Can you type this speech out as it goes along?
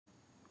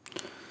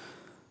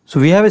So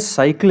we have a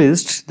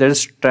cyclist that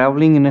is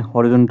traveling in a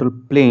horizontal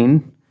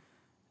plane,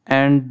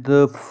 and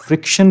the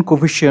friction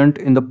coefficient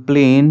in the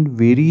plane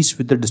varies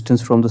with the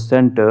distance from the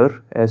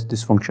center as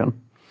this function.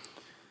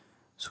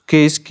 So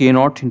k is k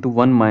naught into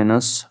 1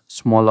 minus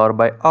small r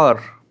by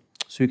r.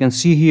 So you can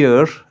see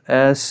here,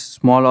 as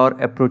small r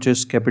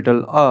approaches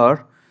capital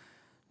R,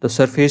 the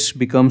surface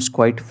becomes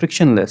quite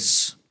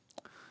frictionless.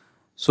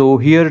 So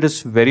here it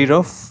is very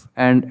rough,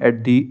 and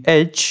at the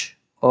edge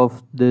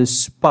of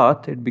this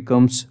path it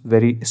becomes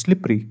very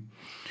slippery.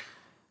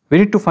 We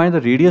need to find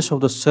the radius of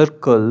the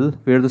circle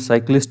where the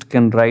cyclist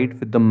can ride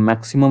with the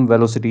maximum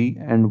velocity,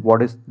 and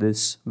what is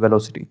this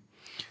velocity.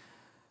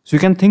 So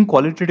you can think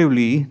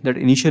qualitatively that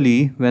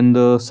initially when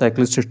the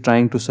cyclist is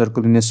trying to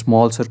circle in a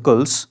small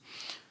circles,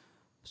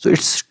 so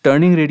its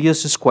turning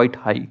radius is quite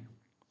high,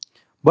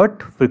 but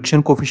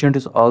friction coefficient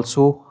is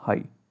also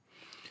high.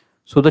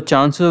 So the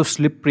chances of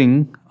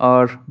slipping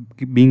are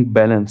being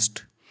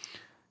balanced.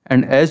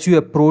 And as you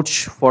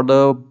approach for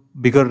the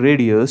bigger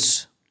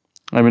radius,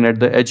 at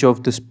the edge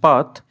of this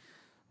path,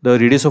 the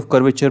radius of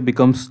curvature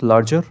becomes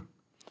larger,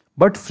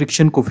 but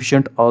friction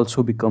coefficient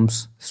also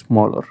becomes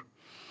smaller.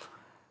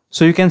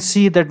 So you can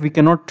see that we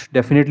cannot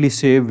definitely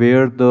say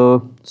where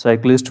the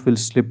cyclist will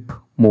slip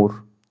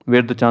more,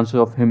 where the chances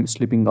of him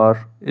slipping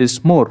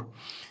is more.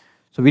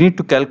 So we need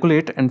to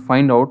calculate and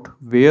find out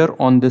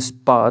where on this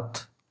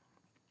path,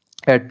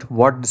 at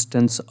what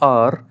distance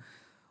r,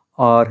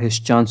 are his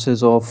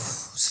chances of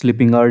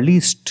slipping are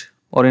least,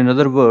 or in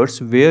other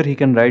words, where he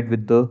can ride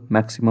with the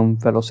maximum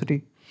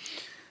velocity.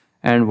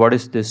 And what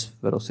is this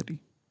velocity?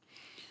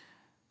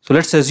 So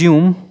let's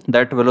assume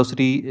that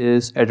velocity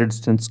is at a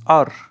distance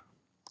r.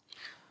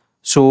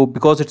 So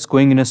because it's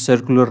going in a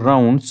circular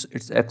rounds,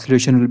 its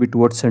acceleration will be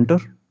towards center,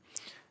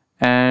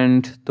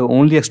 and the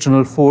only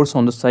external force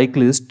on the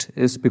cyclist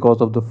is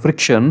because of the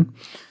friction.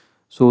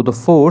 So the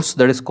force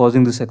that is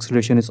causing this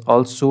acceleration is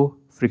also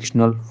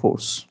frictional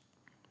force.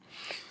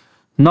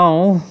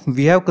 Now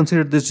we have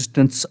considered this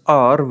distance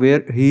r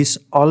where he is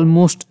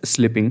almost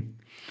slipping.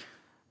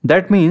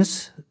 That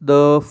means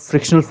the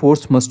frictional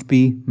force must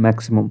be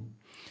maximum.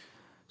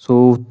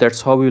 So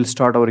that's how we will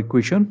start our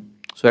equation.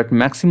 So at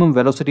maximum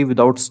velocity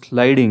without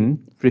sliding,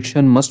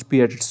 friction must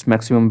be at its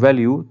maximum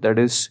value, that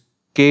is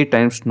k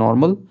times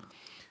normal,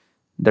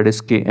 that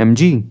is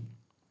kmg.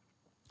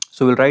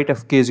 So we'll write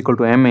Fk is equal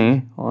to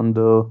ma on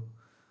the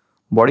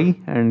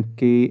body, and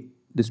k,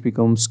 this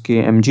becomes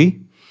kmg.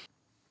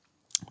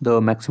 The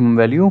maximum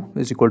value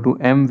is equal to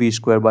mv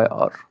square by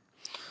r.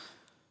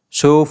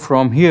 So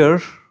from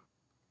here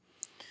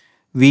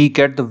we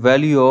get the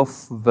value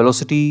of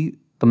velocity,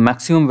 the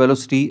maximum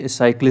velocity a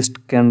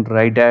cyclist can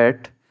ride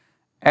at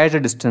a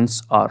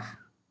distance r.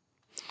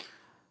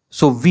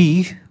 So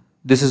v,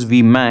 this is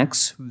v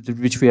max,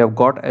 which we have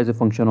got as a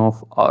function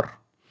of r.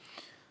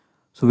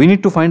 So we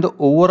need to find the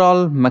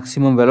overall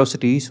maximum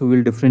velocity. So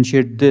we'll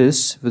differentiate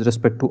this with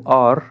respect to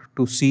r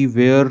to see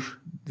where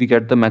we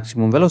get the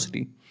maximum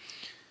velocity.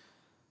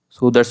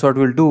 So that's what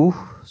we'll do.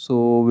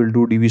 So we'll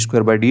do dv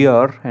square by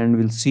dr, and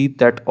we'll see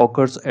that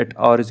occurs at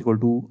r is equal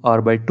to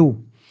r by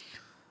 2.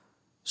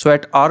 So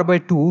at r by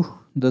 2,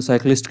 the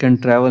cyclist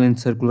can travel in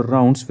circular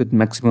rounds with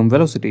maximum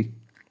velocity,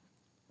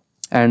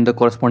 and the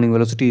corresponding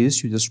velocity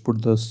is, you just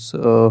put this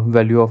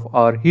value of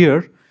r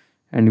here,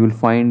 and you will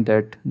find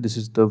that this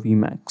is the v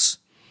max.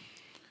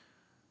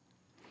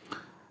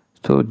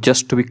 So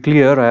just to be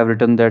clear, I have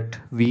written that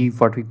v,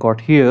 what we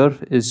got here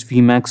is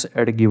v max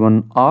at a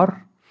given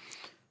r,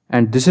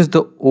 and this is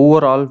the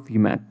overall v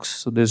max.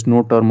 So there is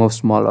no term of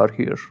small r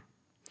here.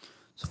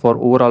 So for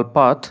overall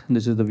path,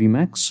 this is the v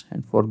max,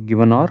 and for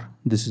given r,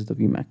 this is the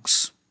v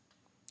max.